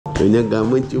Punya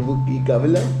gaman cubuki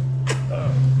kabla.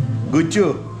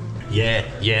 Guccio.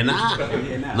 Yeah, na.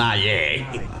 Nah, yeah.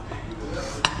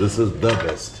 This is the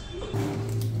best.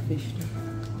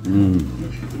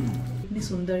 इतनी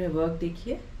सुंदर है work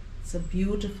देखिए. It's a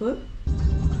beautiful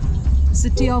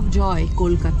city of joy,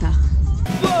 Kolkata.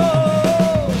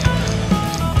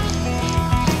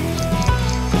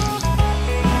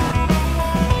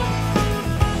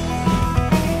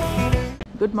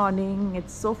 Good morning.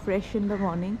 It's so fresh in the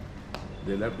morning.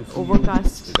 They'll have to see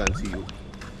Overcast. you. They can't see you.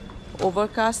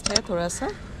 Overcast है थोड़ा सा.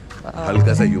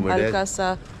 हल्का सा humid है. हल्का सा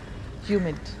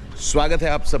humid. स्वागत है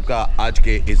आप सबका आज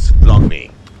के इस ब्लॉग में.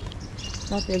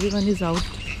 Not everyone is out.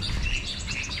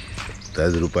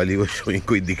 ताज रूपाली को शोइंग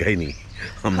कोई दिखा ही नहीं.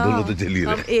 हम दोनों तो चल ही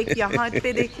रहे. हम एक यहाँ पे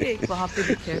देखे, एक वहाँ पे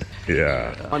देखे. Yeah.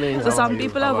 So some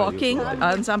people are walking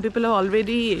and some people are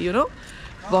already, you know,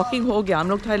 walking हो गया. हम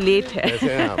लोग थोड़ा लेट है.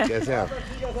 कैसे हैं आप? कैसे हैं आप?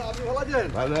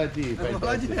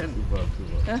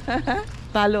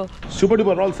 Follow. Super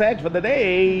duper all set for the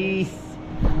day.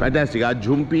 Fantastic. आज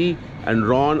झुम्पी and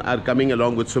Ron are coming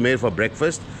along with Sumer for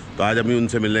breakfast. तो आज हम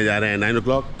उनसे मिलने जा रहे हैं 9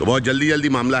 o'clock. तो बहुत जल्दी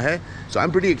मामला है. So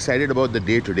I'm pretty excited about the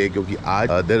day today क्योंकि आज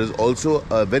there is also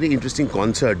a very interesting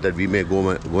concert that we may go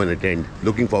and attend.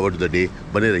 Looking forward to the day.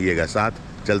 बने रहिएगा साथ.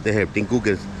 चलते हैं टिंकू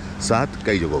के साथ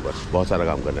कई जगहों पर. बहुत सारा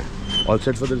काम करना है. All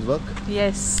set for this work?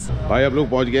 Yes. भाई आप लोग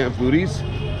पहुंच गए हैं फ्लूरीज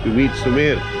to meet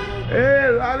Sumer. Hey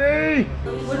Rani!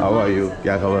 How are you?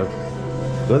 क्या खबर?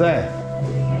 गोदा है.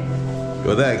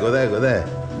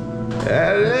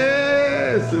 अरे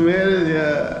Sumer is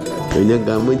here. Punya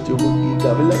gaman cubuki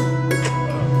kabla.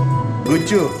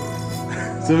 Guccio.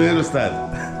 Sumer Ustad.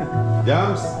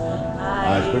 Jams.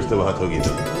 आज कुछ तो बात होगी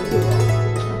तो.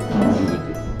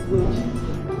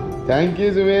 Thank you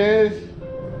Sumer.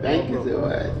 Thank you so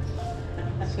much.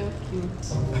 So cute.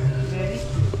 Very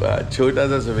cute. छोटा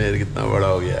सा सुमेर कितना बड़ा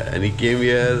हो गया. And he came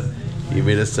here. He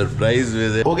made a surprise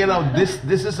visit. Okay, now this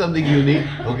is something unique.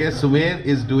 Okay, Sumer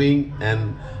is doing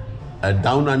a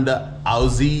down under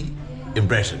Aussie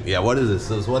impression. Yeah, what is this?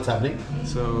 So what's happening?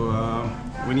 So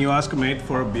when you ask a mate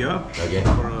for a beer, Okay.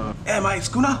 for a, hey mate,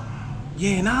 skuna,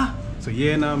 yeah na. So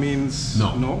yeah na means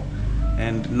No.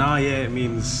 and na yeah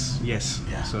means yes.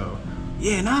 Yeah. So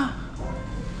yeah na,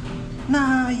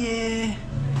 nah yeah,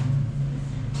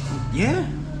 yeah.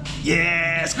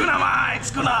 Yeah, skuna mate,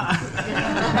 skuna.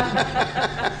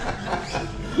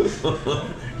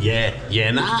 Yeah,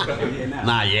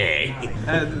 nah, yeah.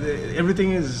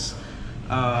 Everything is,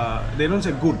 they don't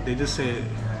say good, they just say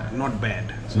not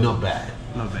bad. So, Not bad.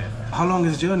 not bad. How long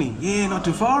is the journey? Yeah, not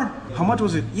too far. How much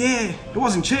was it? Yeah, it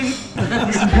wasn't cheap.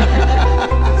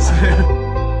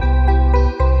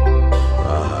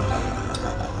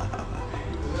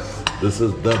 This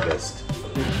is the best.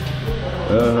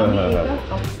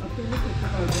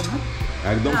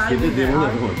 एकदम खेते देवो ना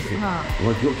वो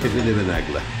जो खेते देवे ना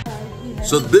अगला.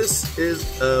 So this is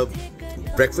a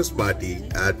breakfast party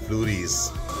at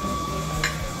Fleury's.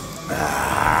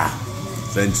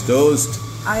 French toast.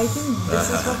 I think this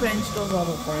is for French toast or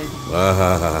already.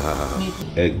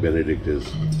 Egg Benedict is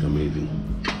amazing.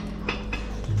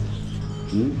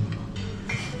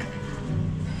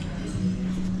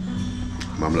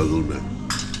 मामला दूर में.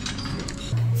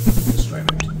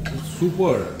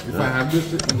 Super. If I have this,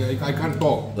 I can't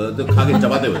talk. तो खा के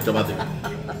चबाते हुए.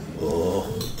 ओह.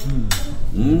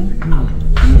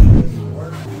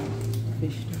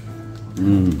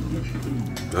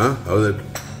 हाँ, how's it?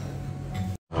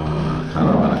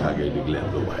 खाना वाला खा के निकले हम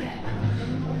लोग भाई.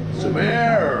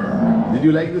 Sumer, did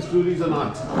you like this Fleury's or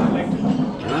not? I liked it.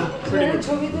 हाँ?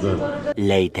 Pretty good.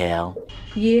 Later.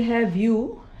 ये है व्यू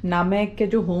नामेग के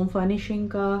जो होम फर्निशिंग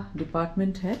का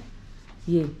डिपार्टमेंट है.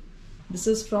 ये दिस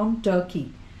इज फ्रॉम टर्की.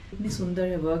 इतनी सुंदर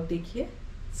है वर्क देखिए.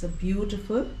 It's a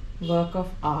beautiful work of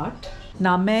art.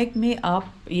 नामेग में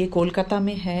आप ये कोलकाता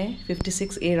में है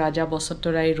 56A राजा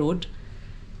बसंतराय रोड.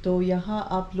 तो यहाँ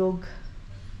आप लोग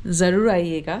ज़रूर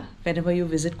आइएगा. whenever you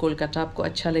visit कोलकाता आपको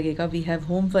अच्छा लगेगा. We have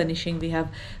home furnishing, we have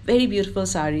very beautiful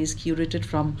saris curated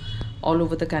from all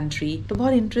over the country. तो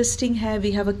बहुत इंटरेस्टिंग है.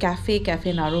 We have a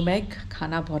cafe Na-Ru-Meg.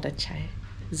 खाना बहुत अच्छा है.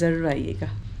 ज़रूर आइएगा.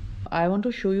 I want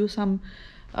to show you some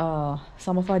of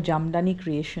our jamdani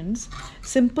creations.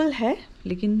 Simple है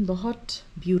लेकिन बहुत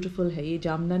ब्यूटिफुल है. ये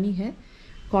जामदानी है,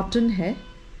 कॉटन है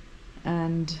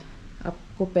एंड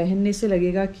आपको पहनने से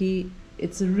लगेगा कि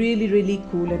it's really really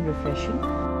cool and refreshing.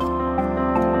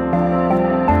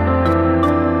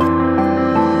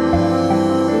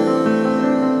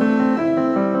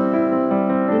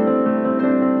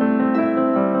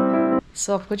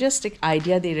 सो आपको जस्ट एक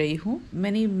आइडिया दे रही हूँ.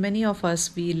 Many of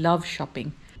us we love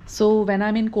shopping. So when I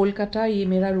am इन कोलकाता, ये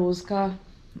मेरा रोज़ का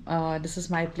this is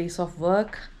my place of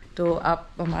work. तो आप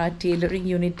हमारा टेलरिंग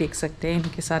यूनिट देख सकते हैं।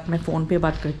 इनके साथ मैं फ़ोन पे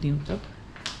बात करती हूँ तब।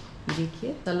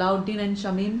 देखिए Salauddin and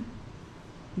Shamim,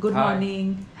 good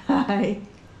morning. हाय।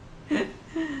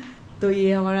 तो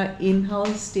ये हमारा इन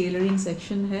हाउस टेलरिंग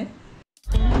सेक्शन है।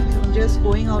 Just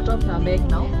going out of Na-Ru-Meg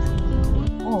now.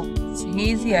 Oh, it's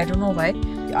hazy. I don't know why.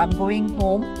 I'm going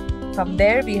home. From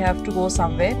there we have to go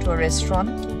somewhere to a restaurant.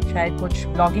 शायद कुछ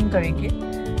vlogging करेंगे।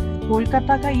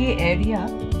 कोलकाता का ये area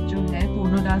जो है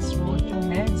पूर्णदास road जो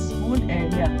है, this whole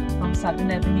area from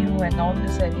Southern Avenue and all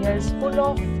this area is full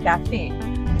of cafe.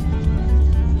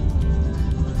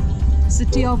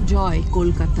 City of Joy,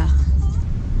 Kolkata.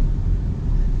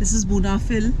 This is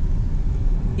Bunafil.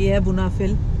 ये है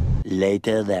Bunafil.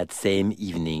 Later that same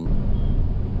evening.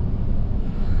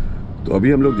 तो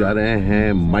अभी हम लोग जा रहे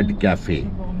हैं मड कैफे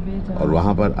और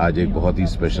वहाँ पर आज एक बहुत ही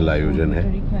स्पेशल आयोजन है।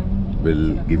 Will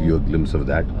give you a glimpse of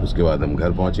that. उसके बाद हम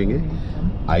घर पहुँचेंगे।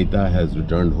 आयता has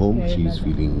returned home, she is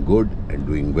feeling good and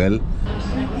doing well.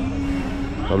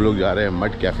 हम लोग जा रहे हैं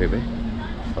मड कैफे में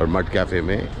और मड कैफे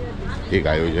में एक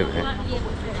आयोजन है,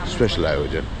 स्पेशल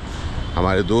आयोजन।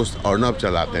 हमारे दोस्त अर्नब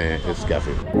चलाते हैं इस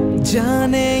कैफे में।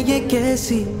 जाने ये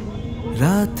कैसी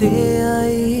रातें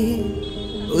आई,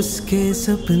 उसके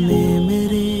सपने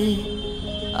मेरे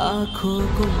आँखों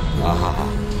को। आहा,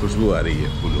 खुशबू आ रही है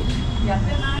फूलों की।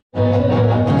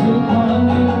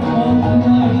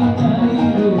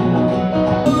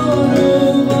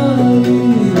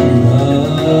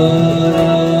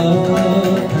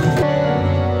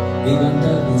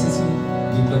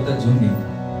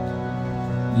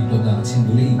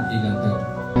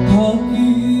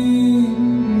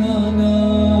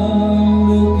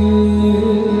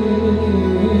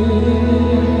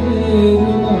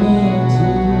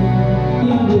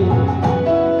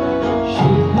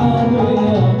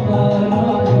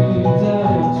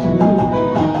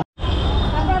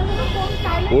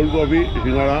 कोल्ड कॉफी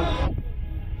सिंगाड़ा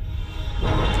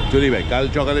चलिए भाई, कल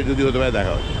चौकाले जुदी होते भाई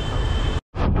देखा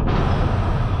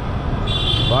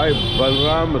भाई।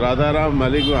 बलराम, राधाराम,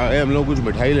 मलिक आए, हम लोग कुछ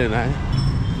मिठाई लेना है।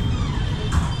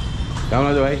 क्या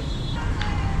होना भाई?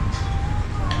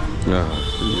 हाँ,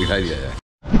 मिठाई दिया जाए।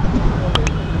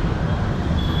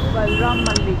 बलराम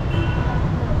मलिक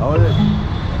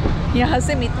यहाँ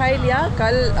से मिठाई लिया।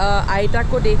 कल आयता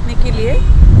को देखने के लिए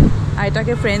आयता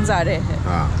के फ्रेंड्स आ रहे हैं।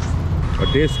 हाँ, और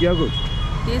टेस्ट किया कुछ?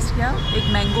 टेस्ट किया, एक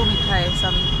मैंगो मिठाई,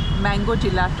 सम मैंगो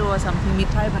जिलाटो और समथिंग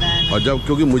मिठाई बनाया है। और जब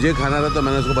क्योंकि मुझे खाना था तो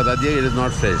मैंने उसको बता दिया इट इज़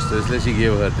नॉट फ्रेश, तो इसलिए she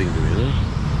give her thing to me.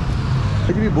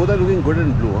 Actually both are looking good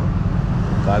in blue.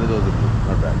 Car is also blue,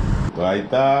 not bad.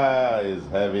 Raita is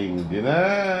having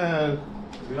dinner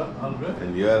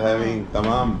and you are having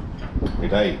तमाम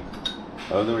मिठाई।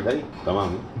 और तो मिठाई तमाम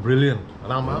Brilliant.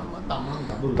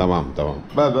 तमाम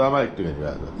बस हमारा एक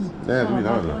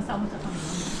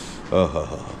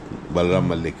बलराम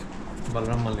मलिक।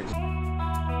 Balram Malik.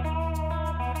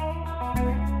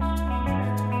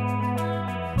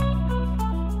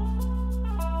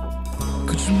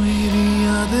 कुछ मेरी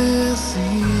यादें सी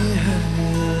है।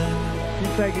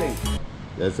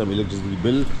 जैसा इलेक्ट्रिसिटी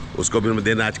बिल उसको भी मैं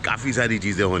देना। आज काफ़ी सारी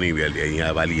चीज़ें होने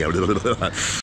वाली है।